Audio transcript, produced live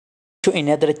To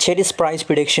another Chiliz price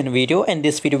prediction video. In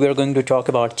this video we are going to talk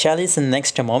about Chiliz in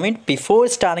next moment. Before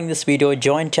starting this video,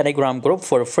 join Telegram group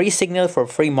for a free signal for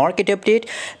free market update.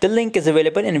 The link is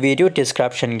available in video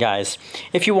description, guys.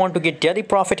 If you want to get daily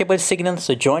profitable signals,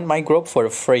 so join my group for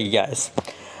free, guys.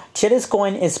 Chiliz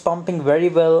coin is pumping very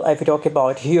well if we talk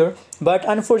about here, but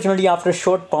unfortunately after a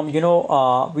short pump,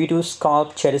 we do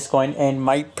scalp Chiliz coin, and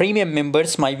my premium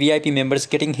members, my VIP members,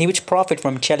 getting huge profit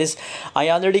from Chiliz. I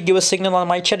already give a signal on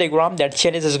my Telegram that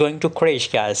Chiliz is going to crash,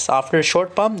 guys. After a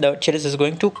short pump, the Chiliz is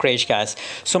going to crash, guys.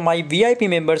 So my VIP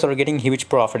members are getting huge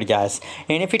profit, guys.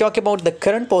 And if we talk about the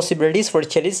current possibilities for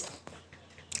Chiliz,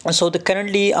 so the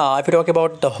currently if we talk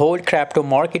about the whole crypto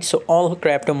market, so all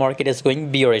crypto market is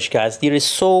going bearish, guys. There is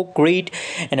so great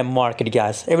in the market,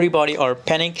 guys. Everybody are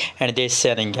panic and they're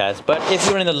selling, guys. But if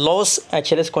you're in the loss at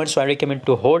Chiliz coin, so I recommend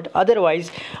to hold. Otherwise,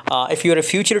 if you're a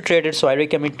future trader, so I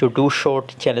recommend to do short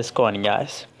Chiliz coin,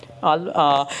 guys.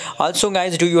 Also,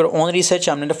 guys, do your own research.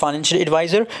 I'm not a financial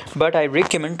advisor, but I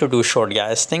recommend to do short,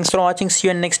 guys. Thanks for watching. See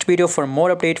you in next video. For more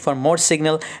update, for more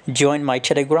signal, join my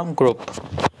Telegram group.